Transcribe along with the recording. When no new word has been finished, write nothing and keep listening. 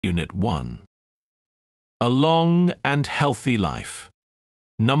Unit 1. A long and healthy life.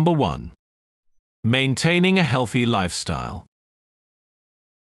 Number 1. Maintaining a healthy lifestyle.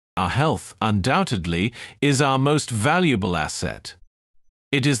 Our health, undoubtedly, is our most valuable asset.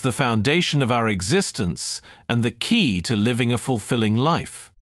 It is the foundation of our existence and the key to living a fulfilling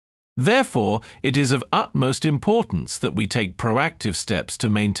life. Therefore, it is of utmost importance that we take proactive steps to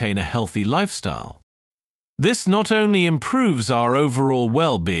maintain a healthy lifestyle. This not only improves our overall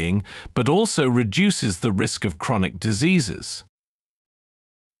well-being, but also reduces the risk of chronic diseases.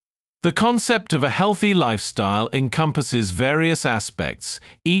 The concept of a healthy lifestyle encompasses various aspects,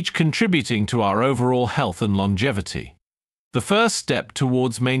 each contributing to our overall health and longevity. The first step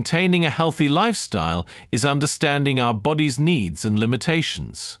towards maintaining a healthy lifestyle is understanding our body's needs and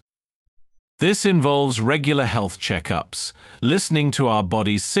limitations. This involves regular health checkups, listening to our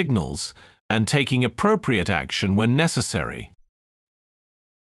body's signals, and taking appropriate action when necessary.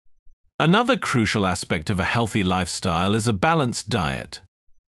 Another crucial aspect of a healthy lifestyle is a balanced diet.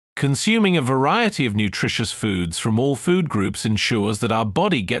 Consuming a variety of nutritious foods from all food groups ensures that our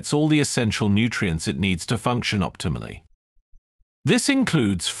body gets all the essential nutrients it needs to function optimally. This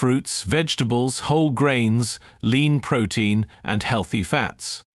includes fruits, vegetables, whole grains, lean protein, and healthy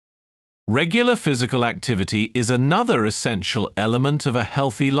fats. Regular physical activity is another essential element of a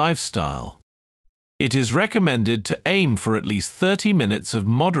healthy lifestyle. It is recommended to aim for at least 30 minutes of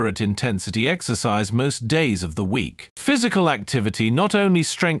moderate intensity exercise most days of the week. Physical activity not only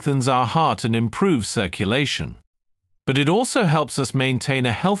strengthens our heart and improves circulation, but it also helps us maintain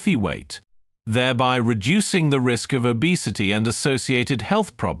a healthy weight, thereby reducing the risk of obesity and associated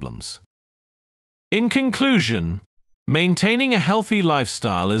health problems. In conclusion, maintaining a healthy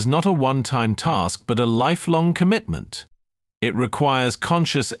lifestyle is not a one-time task but a lifelong commitment. It requires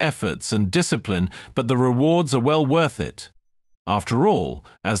conscious efforts and discipline, but the rewards are well worth it. After all,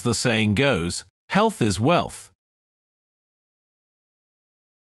 as the saying goes, health is wealth.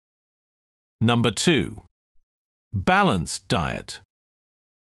 Number 2. Balanced diet.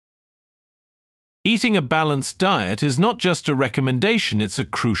 Eating a balanced diet is not just a recommendation, it's a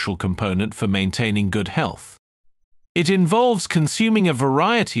crucial component for maintaining good health. It involves consuming a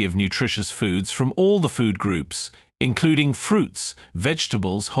variety of nutritious foods from all the food groups, including fruits,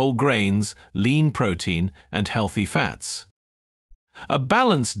 vegetables, whole grains, lean protein, and healthy fats. A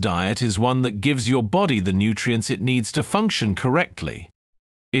balanced diet is one that gives your body the nutrients it needs to function correctly.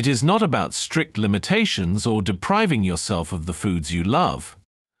 It is not about strict limitations or depriving yourself of the foods you love.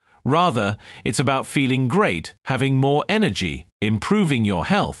 Rather, it's about feeling great, having more energy, improving your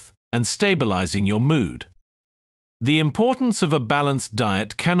health, and stabilizing your mood. The importance of a balanced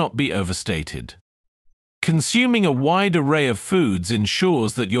diet cannot be overstated. Consuming a wide array of foods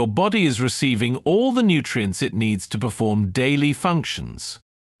ensures that your body is receiving all the nutrients it needs to perform daily functions.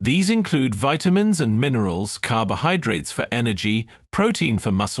 These include vitamins and minerals, carbohydrates for energy, protein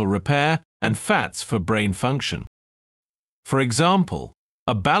for muscle repair, and fats for brain function. For example,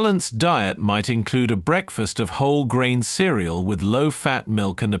 a balanced diet might include a breakfast of whole grain cereal with low-fat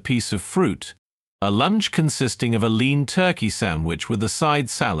milk and a piece of fruit, a lunch consisting of a lean turkey sandwich with a side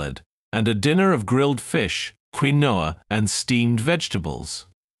salad, and a dinner of grilled fish, quinoa, and steamed vegetables.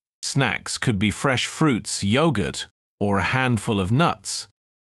 Snacks could be fresh fruits, yogurt, or a handful of nuts.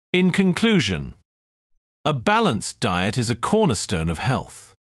 In conclusion, a balanced diet is a cornerstone of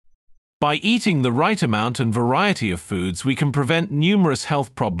health. By eating the right amount and variety of foods, we can prevent numerous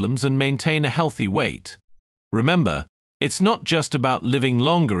health problems and maintain a healthy weight. Remember, it's not just about living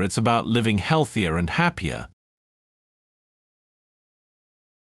longer, it's about living healthier and happier.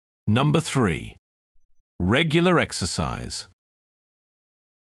 Number 3. Regular exercise.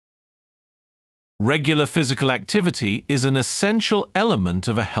 Regular physical activity is an essential element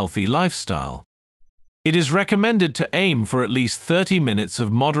of a healthy lifestyle. It is recommended to aim for at least 30 minutes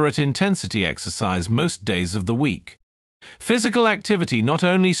of moderate intensity exercise most days of the week. Physical activity not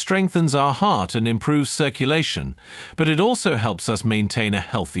only strengthens our heart and improves circulation, but it also helps us maintain a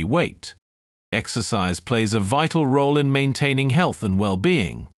healthy weight. Exercise plays a vital role in maintaining health and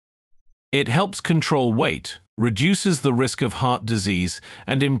well-being. It helps control weight, reduces the risk of heart disease,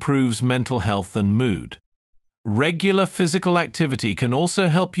 and improves mental health and mood. Regular physical activity can also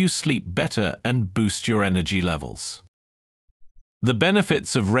help you sleep better and boost your energy levels. The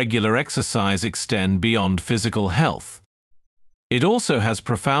benefits of regular exercise extend beyond physical health. It also has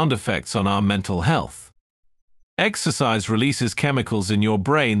profound effects on our mental health. Exercise releases chemicals in your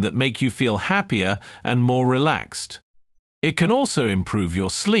brain that make you feel happier and more relaxed. It can also improve your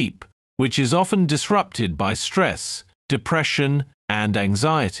sleep, which is often disrupted by stress, depression, and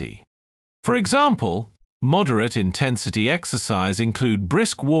anxiety. For example, Moderate intensity exercise include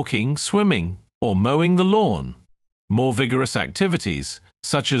brisk walking, swimming, or mowing the lawn. More vigorous activities,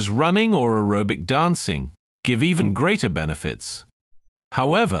 such as running or aerobic dancing, give even greater benefits.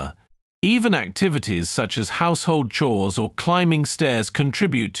 However, even activities such as household chores or climbing stairs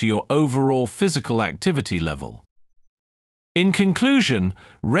contribute to your overall physical activity level. In conclusion,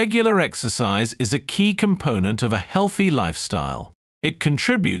 regular exercise is a key component of a healthy lifestyle. It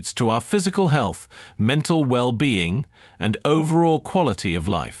contributes to our physical health, mental well-being, and overall quality of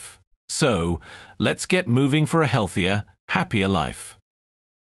life. So, let's get moving for a healthier, happier life.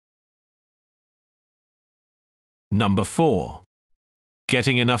 Number 4.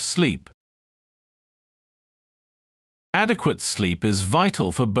 Getting enough sleep. Adequate sleep is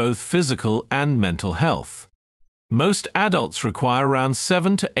vital for both physical and mental health. Most adults require around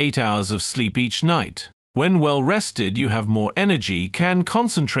 7 to 8 hours of sleep each night. When well rested, you have more energy, can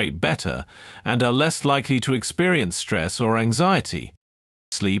concentrate better, and are less likely to experience stress or anxiety.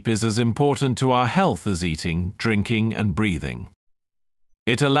 Sleep is as important to our health as eating, drinking, and breathing.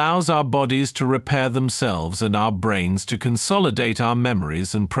 It allows our bodies to repair themselves and our brains to consolidate our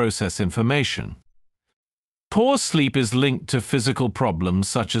memories and process information. Poor sleep is linked to physical problems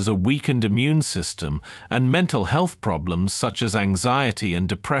such as a weakened immune system and mental health problems such as anxiety and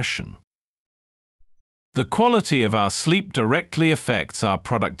depression. The quality of our sleep directly affects our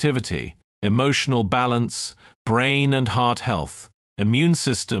productivity, emotional balance, brain and heart health, immune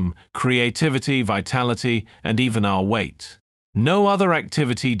system, creativity, vitality, and even our weight. No other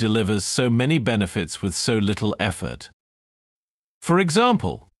activity delivers so many benefits with so little effort. For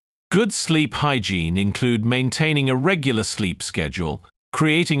example, good sleep hygiene include maintaining a regular sleep schedule,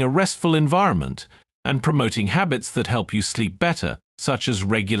 creating a restful environment, and promoting habits that help you sleep better, such as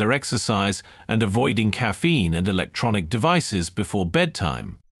regular exercise and avoiding caffeine and electronic devices before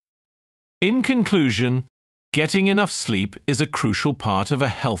bedtime. In conclusion, getting enough sleep is a crucial part of a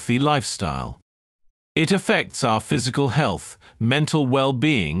healthy lifestyle. It affects our physical health, mental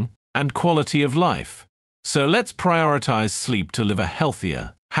well-being, and quality of life. So let's prioritize sleep to live a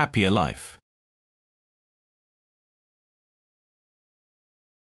healthier, happier life.